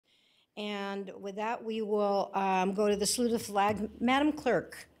And with that, we will go to the salute of the flag. Madam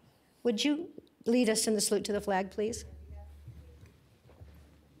Clerk, would you lead us in the salute to the flag, please?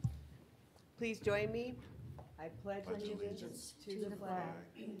 Please join me. I pledge allegiance to the flag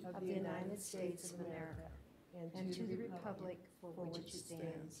of the United States of America and to the republic for which it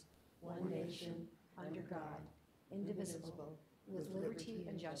stands, one nation, under God, indivisible, with liberty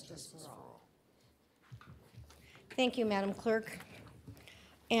and justice for all. Thank you, Madam Clerk.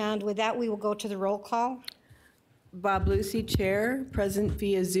 And with that, we will go to the roll call. Bob Lucy, Chair, present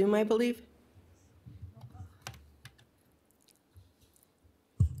via Zoom, I believe.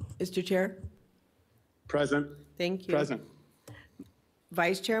 Mr. Chair? Present. Thank you. Present.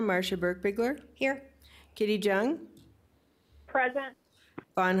 Vice Chair Marcia Burke-Bigler. Here. Kitty Jung. Present.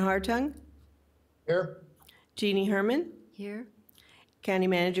 Von Hartung. Here. Jeannie Herman. Here. County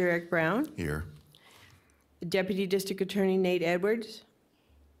Manager Eric Brown. Here. Deputy District Attorney Nate Edwards.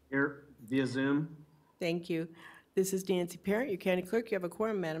 Here via Zoom. Thank you. This is Nancy Parent, your county clerk. You have a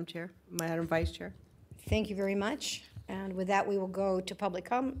quorum, Madam Chair, Madam Vice Chair. Thank you very much. And with that, we will go to public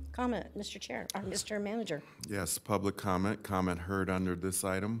comment, Mr. Chair, or Mr. Manager. Yes, public comment. Comment heard under this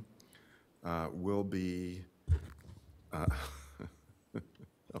item will be, I'm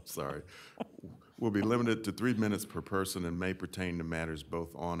sorry, will be limited to 3 minutes per person and may pertain to matters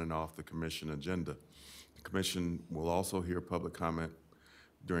both on and off the commission agenda. The commission will also hear public comment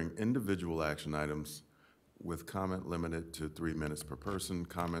during individual action items with comment limited to 3 minutes per person.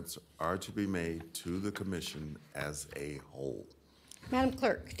 Comments are to be made to the commission as a whole. Madam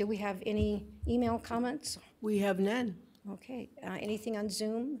Clerk, do we have any email comments? We have none. Okay, anything on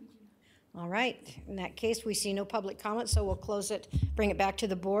Zoom? All right, in that case, we see no public comment, so we'll close it, bring it back to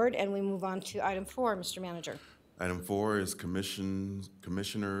the board, and we move on to item 4, Mr. Manager. Item 4 is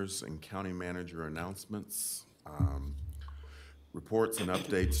commissioners and county manager announcements. Reports and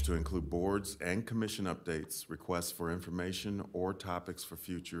updates to include boards and commission updates, requests for information, or topics for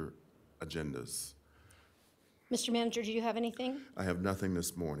future agendas. Mr. Manager, do you have anything? I have nothing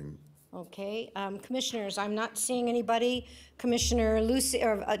this morning. Okay, commissioners, I'm not seeing anybody. Commissioner Lucy,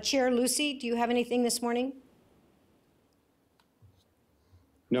 or Chair Lucy, do you have anything this morning?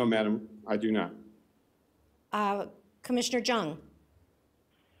 No, madam, I do not. Commissioner Jung?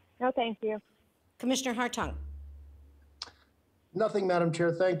 No, thank you. Commissioner Hartung? Nothing, Madam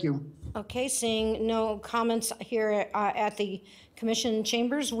Chair, thank you. Okay, seeing no comments here at the commission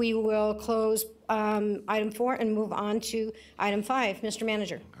chambers, we will close item 4 and move on to item 5. Mr.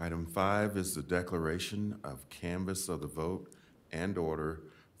 Manager. Item 5 is the declaration of canvass of the vote and order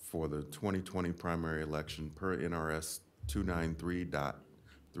for the 2020 primary election per NRS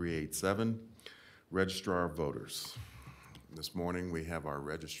 293.387, Registrar of Voters. This morning we have our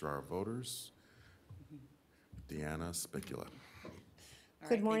Registrar of Voters, Deanna Spicula.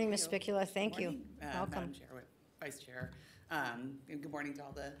 Good morning, Ms. Spicula. Thank you. Welcome. Madam Chair, Vice Chair. And good morning to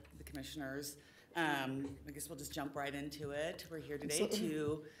all the commissioners. I guess we'll just jump right into it. We're here today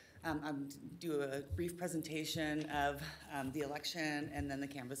to do a brief presentation of the election and then the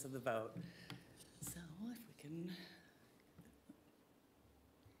canvass of the vote. So if we can,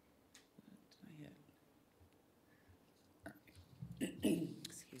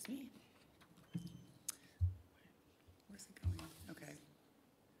 excuse me. Where's it going? Okay.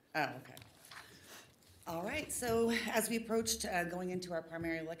 Oh, okay. All right, so as we approached going into our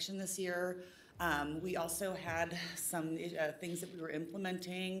primary election this year, we also had some things that we were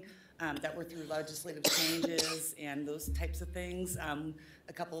implementing that were through legislative changes and those types of things. A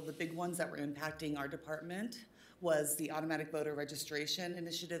couple of the big ones that were impacting our department was the automatic voter registration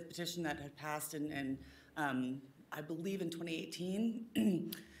initiative petition that had passed in I believe in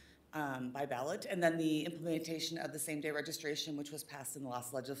 2018. By ballot, and then the implementation of the same-day registration, which was passed in the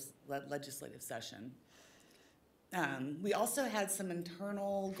last legislative session. We also had some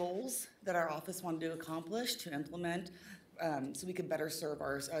internal goals that our office wanted to accomplish to implement so we could better serve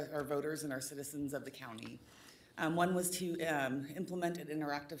our voters and our citizens of the county. One was to implement an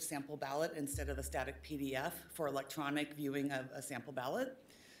interactive sample ballot instead of a static PDF for electronic viewing of a sample ballot.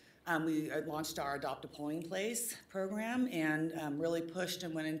 We launched our Adopt a Polling Place program and really pushed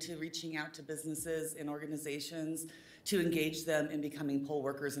and went into reaching out to businesses and organizations to engage them in becoming poll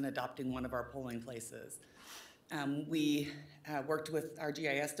workers and adopting one of our polling places. We worked with our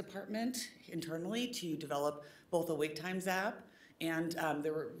GIS department internally to develop both a wait times app and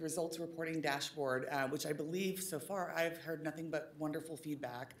the results reporting dashboard, which I believe so far I've heard nothing but wonderful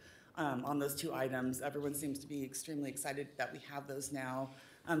feedback on those two items. Everyone seems to be extremely excited that we have those now.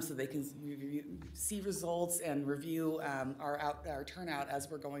 So they can see results and review our turnout as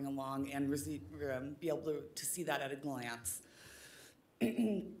we're going along and be able to see that at a glance.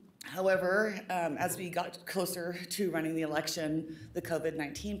 However, as we got closer to running the election, the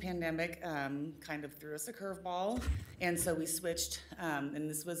COVID-19 pandemic kind of threw us a curveball, and so we switched, and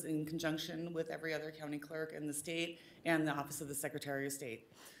this was in conjunction with every other county clerk in the state and the Office of the Secretary of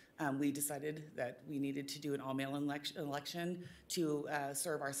State. We decided that we needed to do an all-mail election to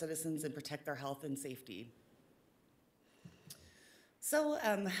serve our citizens and protect their health and safety. So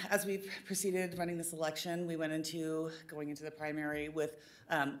as we proceeded running this election, we went going into the primary with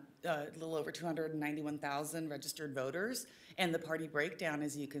a little over 291,000 registered voters, and the party breakdown,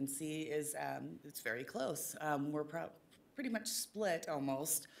 as you can see, is it's very close. We're pretty much split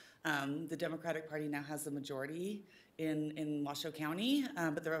almost. The Democratic Party now has the majority in Washoe County,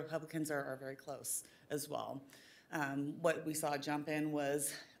 but the Republicans are very close as well. What we saw jump in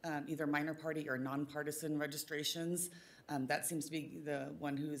was either minor party or nonpartisan registrations. That seems to be the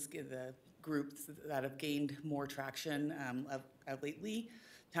one who's the groups that have gained more traction lately.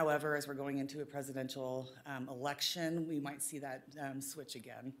 However, as we're going into a presidential election, we might see that switch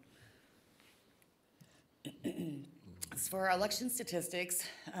again. As for our election statistics,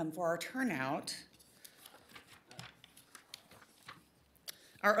 for our turnout,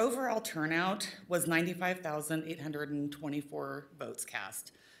 our overall turnout was 95,824 votes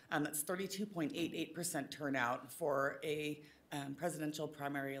cast. That's 32.88% turnout for a presidential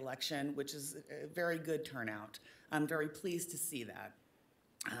primary election, which is a very good turnout. I'm very pleased to see that.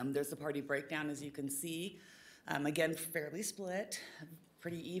 There's the party breakdown, as you can see. Again, fairly split,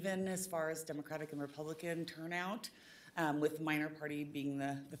 pretty even as far as Democratic and Republican turnout, with minor party being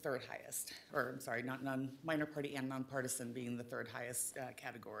the third highest, or I'm sorry, minor party and nonpartisan being the third highest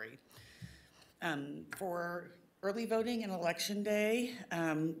category. For early voting and election day,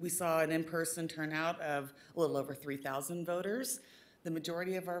 we saw an in-person turnout of a little over 3,000 voters. The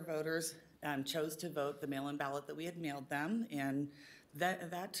majority of our voters chose to vote the mail-in ballot that we had mailed them, and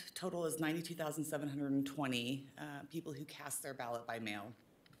that total is 92,720 people who cast their ballot by mail.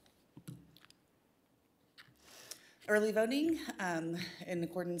 Early voting, in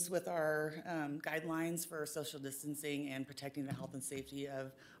accordance with our guidelines for social distancing and protecting the health and safety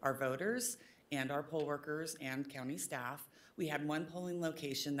of our voters and our poll workers and county staff, we had one polling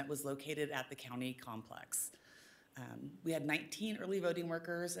location that was located at the county complex. We had 19 early voting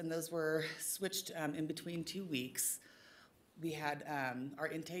workers, and those were switched in between 2 weeks. We had our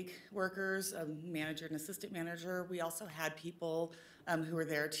intake workers, a manager and assistant manager. We also had people who were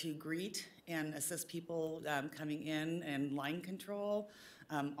there to greet and assist people coming in and line control.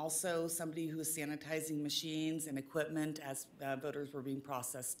 Also somebody who was sanitizing machines and equipment as voters were being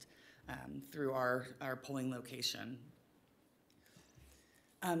processed through our polling location.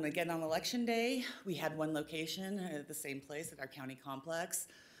 Again, on election day, we had one location at the same place at our county complex.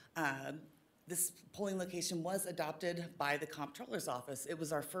 This polling location was adopted by the Comptroller's Office. It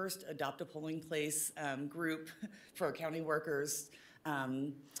was our first adopt a polling place group for county workers,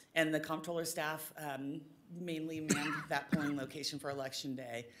 and the Comptroller staff mainly manned that polling location for election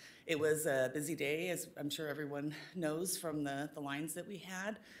day. It was a busy day, as I'm sure everyone knows from the lines that we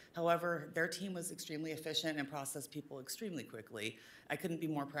had. However, their team was extremely efficient and processed people extremely quickly. I couldn't be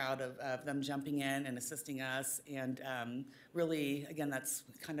more proud of them jumping in and assisting us, and really, again, that's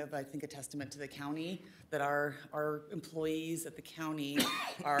kind of, I think, a testament to the county, that our employees at the county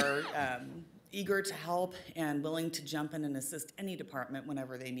are eager to help and willing to jump in and assist any department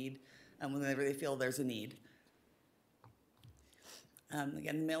whenever they need, whenever they feel there's a need.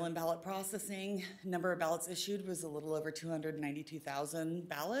 Again, mail-in ballot processing, number of ballots issued was a little over 292,000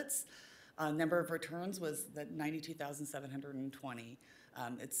 ballots. Number of returns was 92,720.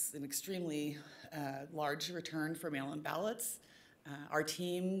 It's an extremely large return for mail-in ballots. Our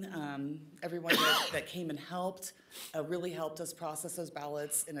team, everyone that came and helped, really helped us process those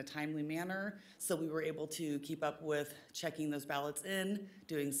ballots in a timely manner, so we were able to keep up with checking those ballots in,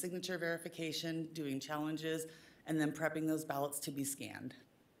 doing signature verification, doing challenges, and then prepping those ballots to be scanned.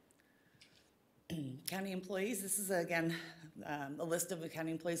 County employees, this is again a list of the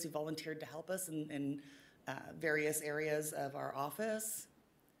county employees who volunteered to help us in various areas of our office.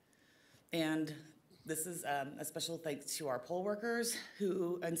 And this is a special thanks to our poll workers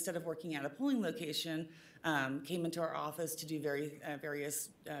who, instead of working at a polling location, came into our office to do various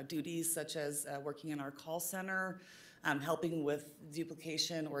duties, such as working in our call center, helping with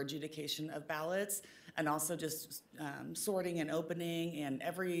duplication or adjudication of ballots, and also just sorting and opening and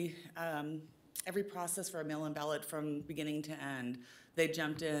every process for a mail-in ballot from beginning to end. They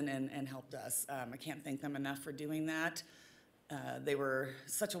jumped in and helped us. I can't thank them enough for doing that. They were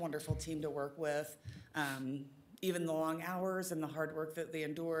such a wonderful team to work with. even the long hours and the hard work that they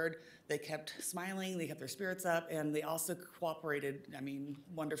endured, they kept smiling, they kept their spirits up, and they also cooperated, I mean,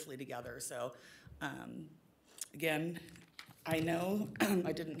 wonderfully together. So, again, I know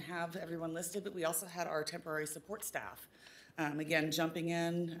I didn't have everyone listed, but we also had our temporary support staff. Again, jumping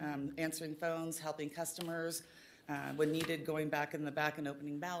in, answering phones, helping customers, when needed, going back in the back and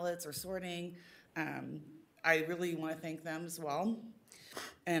opening ballots or sorting. I really want to thank them as well.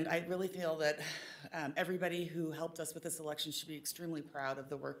 And I really feel that everybody who helped us with this election should be extremely proud of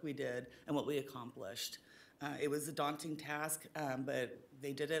the work we did and what we accomplished. It was a daunting task, but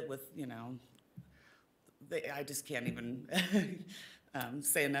they did it with, you know, I just can't even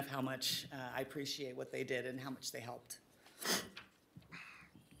say enough how much I appreciate what they did and how much they helped.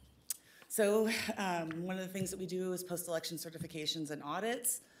 So one of the things that we do is post-election certifications and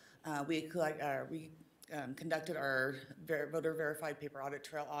audits. We conducted our voter verified paper audit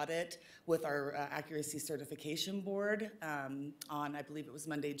trail audit with our accuracy certification board on, I believe it was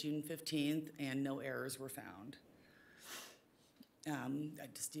Monday, June 15th, and no errors were found. I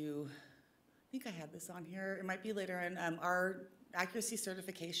think I had this on here. It might be later on. Our accuracy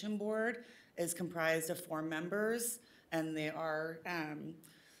certification board is comprised of 4 members, and they are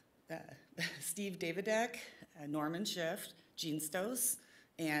Steve Davidek, Norman Schiff, Gene Stos,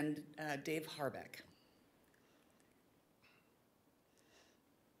 and Dave Harbeck.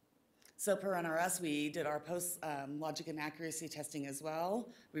 So per NRS, we did our post-logic and accuracy testing as well.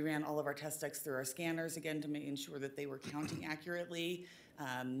 We ran all of our test decks through our scanners, again, to make sure that they were counting accurately.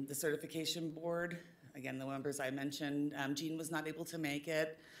 The certification board, again, the members I mentioned, Gene was not able to make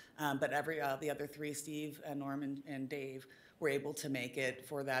it, but the other 3, Steve, Norman, and Dave, were able to make it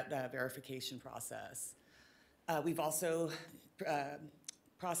for that verification process. We've also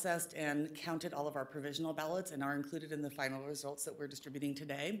processed and counted all of our provisional ballots and are included in the final results that we're distributing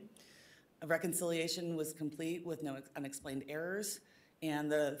today. A reconciliation was complete with no unexplained errors,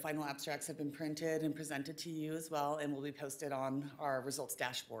 and the final abstracts have been printed and presented to you as well and will be posted on our results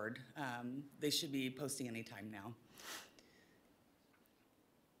dashboard. They should be posting anytime now.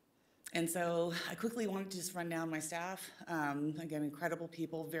 And so I quickly wanted to just run down my staff. Again, incredible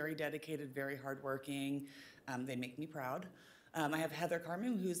people, very dedicated, very hardworking. They make me proud. I have Heather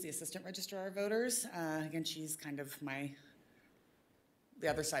Carmen, who's the assistant registrar of voters. Again, she's kind of the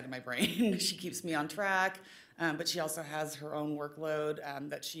other side of my brain. She keeps me on track, but she also has her own workload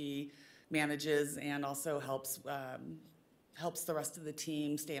that she manages and also helps the rest of the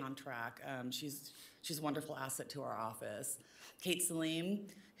team stay on track. She's a wonderful asset to our office. Kate Salim,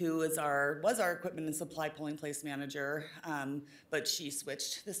 who was our equipment and supply polling place manager, but she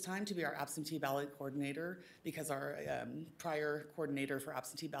switched this time to be our absentee ballot coordinator because our prior coordinator for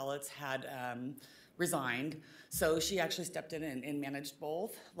absentee ballots had resigned. So she actually stepped in and managed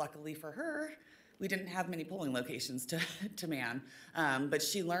both. Luckily for her, we didn't have many polling locations to man, but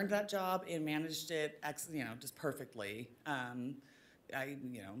she learned that job and managed it, just perfectly.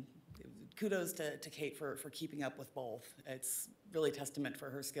 Kudos to Kate for keeping up with both. It's really testament for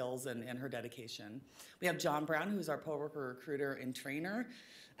her skills and her dedication. We have John Brown, who's our poll worker recruiter and trainer.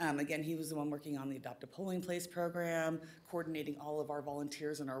 Again, he was the one working on the Adopt a Polling Place program, coordinating all of our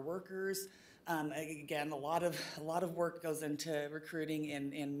volunteers and our workers. Again, a lot of work goes into recruiting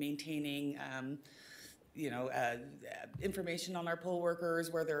and maintaining information on our poll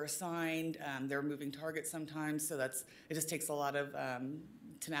workers, where they're assigned. They're moving targets sometimes, so it just takes a lot of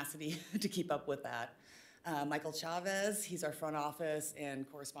tenacity to keep up with that. Michael Chavez, he's our front office and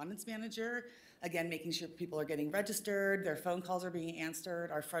correspondence manager. Again, making sure people are getting registered, their phone calls are being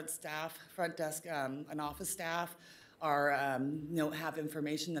answered. Our front desk and office staff have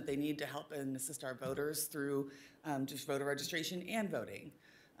information that they need to help and assist our voters through just voter registration and voting.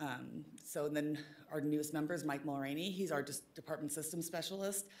 So then our newest member is Mike Mulroney. He's our department system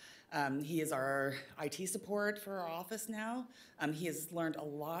specialist. He is our IT support for our office now. He has learned a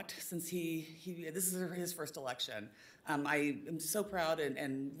lot since this is his first election. I am so proud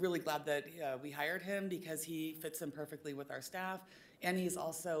and really glad that we hired him because he fits in perfectly with our staff. And he's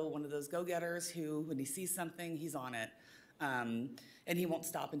also one of those go-getters who, when he sees something, he's on it. And he won't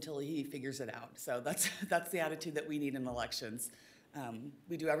stop until he figures it out. So that's the attitude that we need in elections.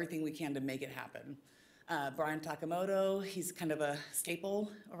 We do everything we can to make it happen. Brian Takamoto, he's kind of a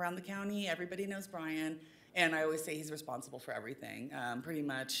staple around the county. Everybody knows Brian, and I always say he's responsible for everything. Pretty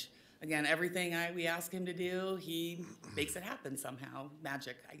much, again, everything we ask him to do, he makes it happen somehow.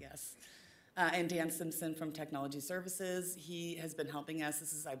 Magic, I guess. And Dan Simpson from Technology Services, he has been helping us.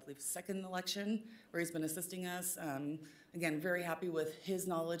 This is, I believe, second election where he's been assisting us. Again, very happy with his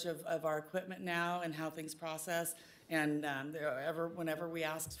knowledge of our equipment now and how things process. And whenever we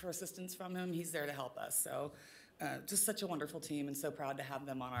ask for assistance from him, he's there to help us. So just such a wonderful team, and so proud to have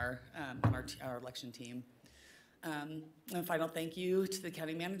them on our election team. And a final thank you to the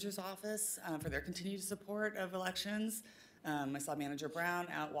county manager's office for their continued support of elections. I saw Manager Brown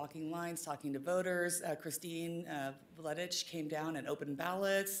out walking lines, talking to voters. Christine Vladich came down and opened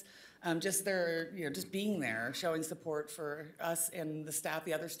ballots. Just being there, showing support for us and the staff,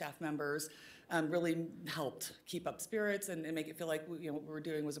 the other staff members, really helped keep up spirits and make it feel like what we were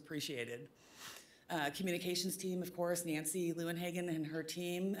doing was appreciated. Communications team, of course, Nancy Leuenhagen and her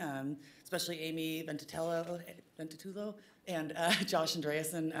team, especially Amy Ventatullo and Josh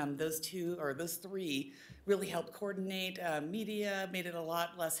Andreasen. Those three really helped coordinate media, made it a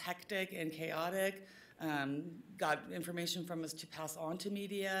lot less hectic and chaotic. Got information from us to pass on to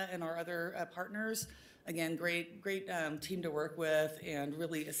media and our other partners. Again, great team to work with, and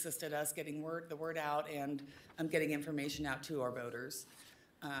really assisted us getting the word out and getting information out to our voters.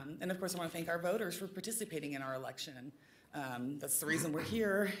 And of course, I want to thank our voters for participating in our election. That's the reason we're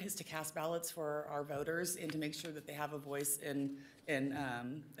here, is to cast ballots for our voters and to make sure that they have a voice in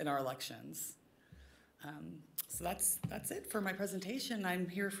our elections. So that's it for my presentation. I'm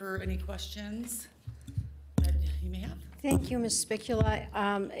here for any questions that you may have. Thank you, Ms.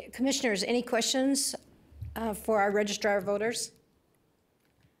 Spicula. Commissioners, any questions for our registrar of voters?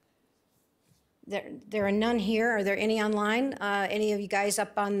 There are none here. Are there any online? Any of you guys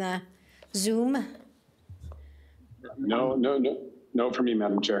up on the Zoom? No for me,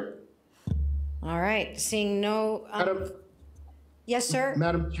 Madam Chair. All right, seeing no. Yes, sir?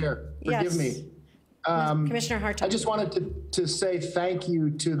 Madam Chair, forgive Yes. me. Commissioner Hartung. I just wanted to say thank you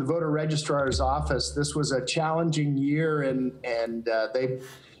to the voter registrar's office. This was a challenging year, and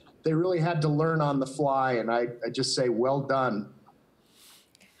they really had to learn on the fly, and I just say well done.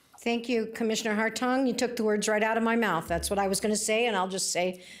 Thank you, Commissioner Hartung. You took the words right out of my mouth. That's what I was going to say, and I'll just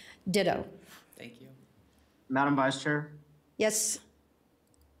say ditto. Thank you. Madam Vice Chair, Yes.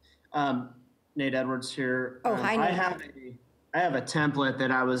 Nate Edwards here. Oh, hi, Nate. I have a template that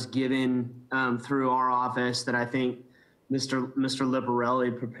I was given through our office that I think Mr.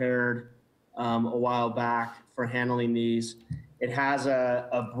 Liberelli prepared a while back for handling these. It has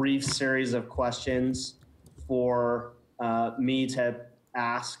a brief series of questions for me to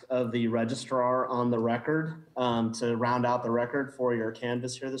ask of the registrar on the record to round out the record for your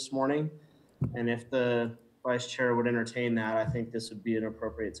canvas here this morning. And if the Vice Chair would entertain that, I think this would be an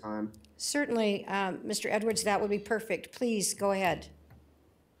appropriate time. Certainly, Mr. Edwards, that would be perfect. Please go ahead.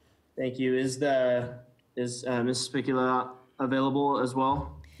 Thank you. Is Ms. Spicula available as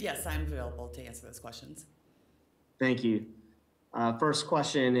well? Yes, I'm available to answer those questions. Thank you. First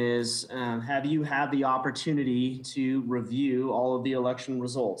question is, have you had the opportunity to review all of the election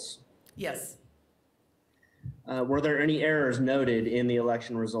results? Yes. Were there any errors noted in the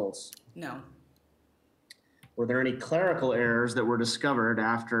election results? No. Were there any clerical errors that were discovered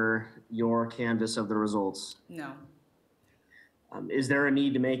after your canvass of the results? No. Is there a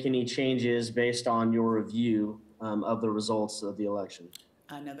need to make any changes based on your review of the results of the election?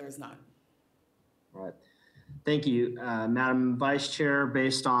 No, there is not. All right. Thank you. Madam Vice Chair,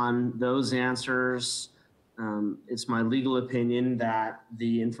 based on those answers, it's my legal opinion that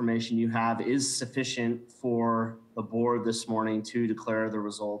the information you have is sufficient for the board this morning to declare the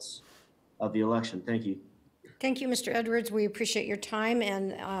results of the election. Thank you. Thank you, Mr. Edwards. We appreciate your time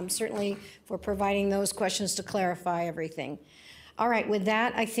and certainly for providing those questions to clarify everything. All right, with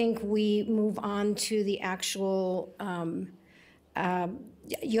that, I think we move on to the actual,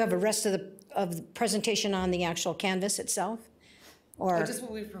 you have a rest of the presentation on the actual canvas itself? Or Just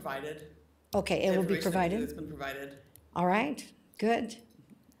what we've provided. okay, it will be Information provided? that's been provided. All right, good.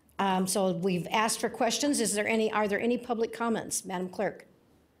 So we've asked for questions. Are there any public comments, Madam Clerk?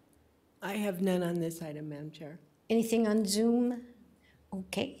 I have none on this item, Madam Chair. Anything on Zoom?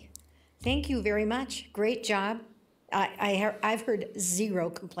 Okay. Thank you very much. Great job. I've heard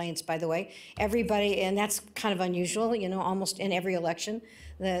zero complaints, by the way. Everybody, and that's kind of unusual, almost in every election,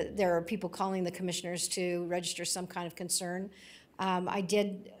 there are people calling the commissioners to register some kind of concern. I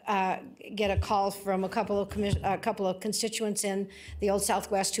did get a call from a couple of constituents in the Old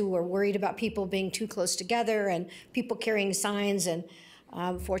Southwest who were worried about people being too close together and people carrying signs. And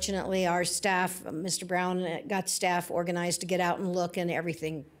fortunately, our staff, Mr. Brown, got staff organized to get out and look, and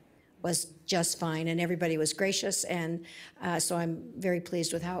everything was just fine, and everybody was gracious, and so I'm very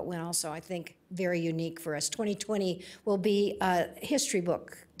pleased with how it went also. I think very unique for us. 2020 will be a history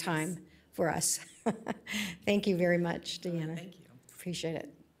book time for us. Thank you very much, Deanna. Thank you. Appreciate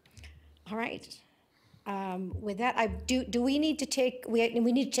it. All right. With that, do we need to take, we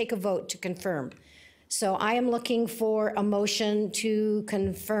need to take a vote to confirm. So I am looking for a motion to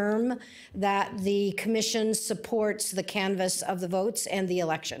confirm that the commission supports the canvass of the votes and the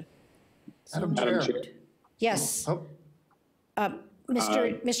election. Madam Madam Chair. Chair. Yes, Oh,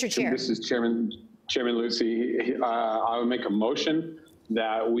 Mr. Chair. This is Chairman Lucy. I would make a motion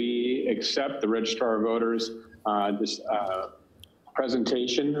that we accept the Registrar of Voters this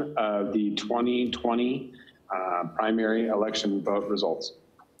presentation of the 2020 primary election vote results.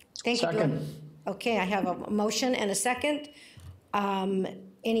 Thank you. second. Okay, I have a motion and a second.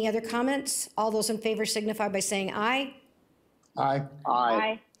 Any other comments? All those in favor signify by saying aye. Aye.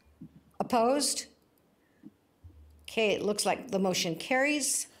 Aye. Opposed? Okay, it looks like the motion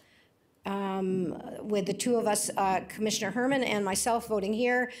carries. With the two of us, Commissioner Herman and myself voting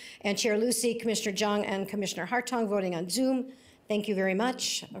here, and Chair Lucy, Commissioner Jung, and Commissioner Hartong voting on Zoom. Thank you very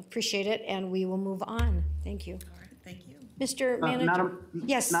much. Appreciate it, and we will move on. Thank you. All right, thank you. Mr. Manager?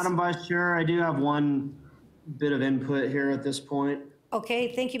 Yes. Madam Vice Chair, I do have one bit of input here at this point.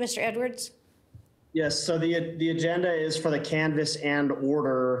 Okay, thank you, Mr. Edwards. Yes, so the agenda is for the canvass and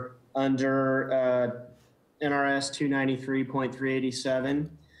order under NRS 293.387.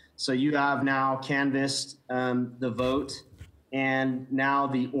 So you have now canvassed the vote, and now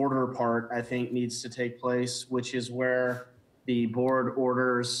the order part, I think, needs to take place, which is where the board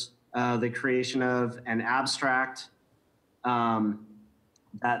orders the creation of an abstract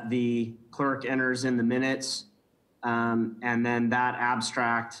that the clerk enters in the minutes, and then that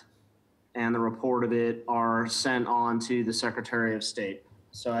abstract and the report of it are sent on to the Secretary of State.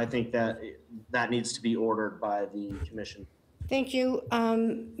 So I think that needs to be ordered by the commission. Thank you,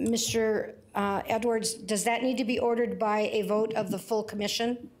 Mr. Edwards. Does that need to be ordered by a vote of the full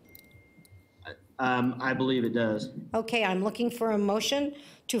commission? I believe it does. Okay, I'm looking for a motion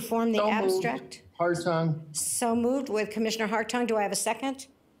to form the So moved. abstract. Hartung. So moved with Commissioner Hartung. Do I have a second?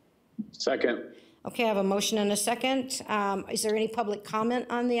 Second. Okay, I have a motion and a second. Is there any public comment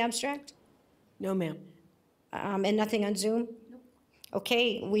on the abstract? No, ma'am. And nothing on Zoom?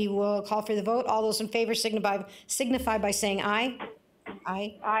 Okay, we will call for the vote. All those in favor signify by saying aye.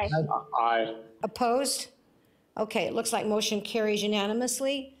 Aye. Aye. Aye. Opposed? Okay, it looks like motion carries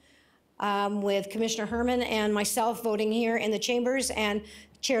unanimously with Commissioner Herman and myself voting here in the chambers, and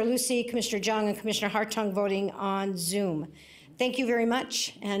Chair Lucy, Commissioner Jung, and Commissioner Hartung voting on Zoom. Thank you very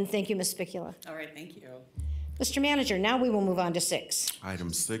much, and thank you, Ms. Spicula. All right, thank you. Mr. Manager, now we will move on to 6.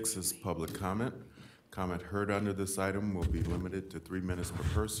 Item 6 is public comment. Comment heard under this item will be limited to 3 minutes per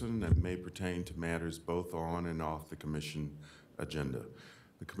person and may pertain to matters both on and off the commission agenda.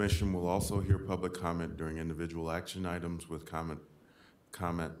 The commission will also hear public comment during individual action items with comment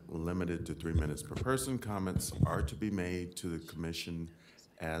limited to 3 minutes per person. Comments are to be made to the commission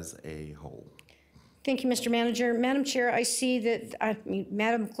as a whole. Thank you, Mr. Manager. Madam Chair, I see that,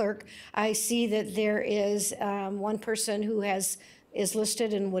 Madam Clerk, I see that there is one person who is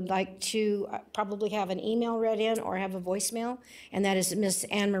listed and would like to probably have an email read in or have a voicemail, and that is Ms.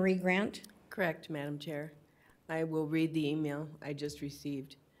 Anne Marie Grant. Correct, Madam Chair. I will read the email I just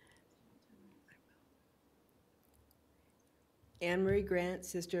received. Anne Marie Grant,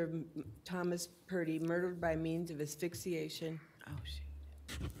 sister of Thomas Purdy, murdered by means of asphyxiation. Oh, shit.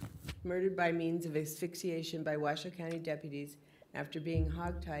 Murdered by means of asphyxiation by Washoe County deputies after being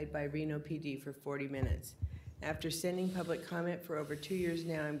hogtied by Reno PD for 40 minutes. After sending public comment for over 2 years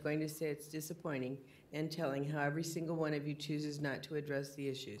now, I'm going to say it's disappointing and telling how every single one of you chooses not to address the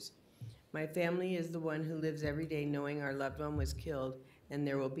issues. My family is the one who lives every day knowing our loved one was killed and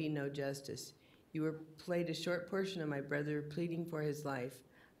there will be no justice. You were played a short portion of my brother pleading for his life.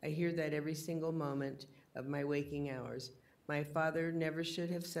 I hear that every single moment of my waking hours. My father never should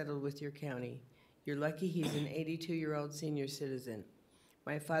have settled with your county. You're lucky he's an 82-year-old senior citizen.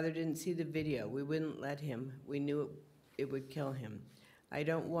 My father didn't see the video. We wouldn't let him. We knew it would kill him. I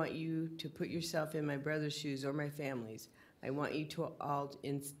don't want you to put yourself in my brother's shoes or my family's. I want you to all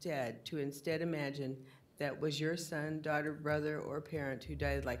instead imagine that was your son, daughter, brother, or parent who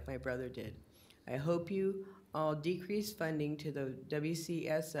died like my brother did. I hope you all decrease funding to the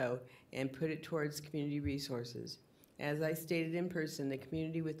WCSO and put it towards community resources. As I stated in person, the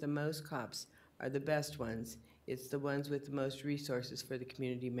community with the most cops are the best ones. It's the ones with the most resources for the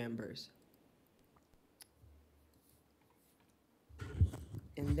community members.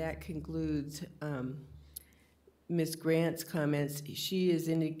 And that concludes Ms. Grant's comments. She is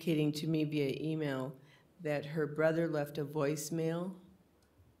indicating to me via email that her brother left a voicemail.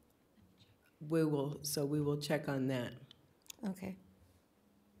 We will check on that. Okay.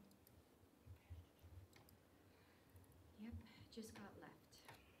 Yep, just got left.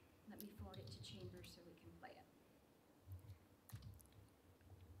 Let me forward it to Chambers so we can play it.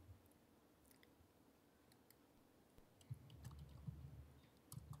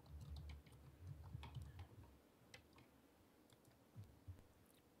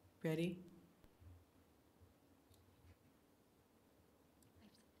 Ready?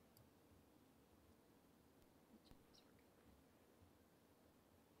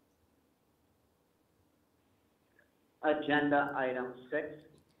 Agenda item 6,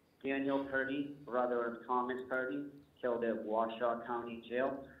 Daniel Purdy, brother of Thomas Purdy, killed at Washoe County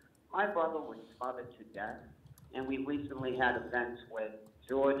Jail. My brother was smothered to death, and we recently had events with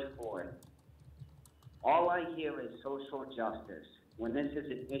George Floyd. All I hear is social justice, when this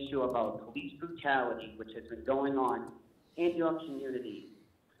is an issue about police brutality, which has been going on in your community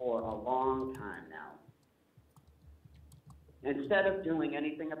for a long time now. Instead of doing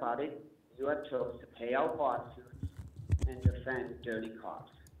anything about it, you have chosen to pay out lawsuits and defend dirty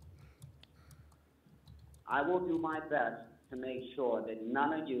cops. I will do my best to make sure that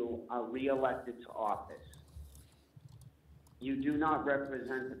none of you are reelected to office. You do not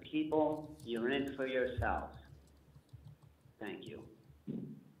represent the people, you're in for yourselves. Thank you.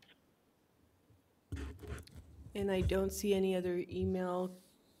 And I don't see any other email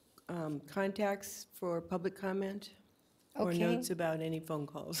contacts for public comment or Okay. notes about any phone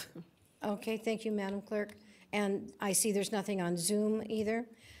calls. Okay, thank you, Madam Clerk. And I see there's nothing on Zoom either.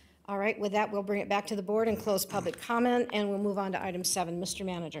 All right, with that, we'll bring it back to the board and close public comment, and we'll move on to item 7. Mr.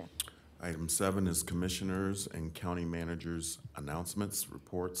 Manager. Item 7 is Commissioners and County Managers' announcements,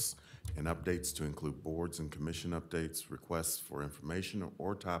 reports, and updates to include boards and commission updates, requests for information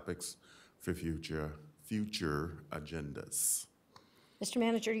or topics for future agendas. Mr.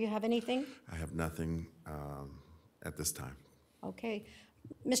 Manager, do you have anything? I have nothing at this time. Okay.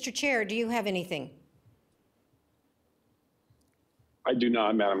 Mr. Chair, do you have anything? I do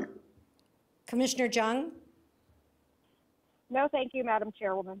not, Madam. Commissioner Jung? No, thank you, Madam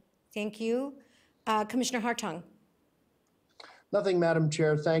Chairwoman. Thank you. Commissioner Hartung? Nothing, Madam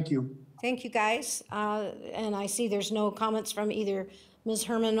Chair. Thank you. Thank you, guys. And I see there's no comments from either Ms.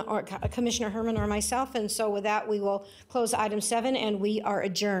 Herman or Commissioner Herman or myself. And so with that, we will close item 7 and we are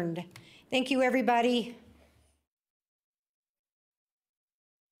adjourned. Thank you, everybody.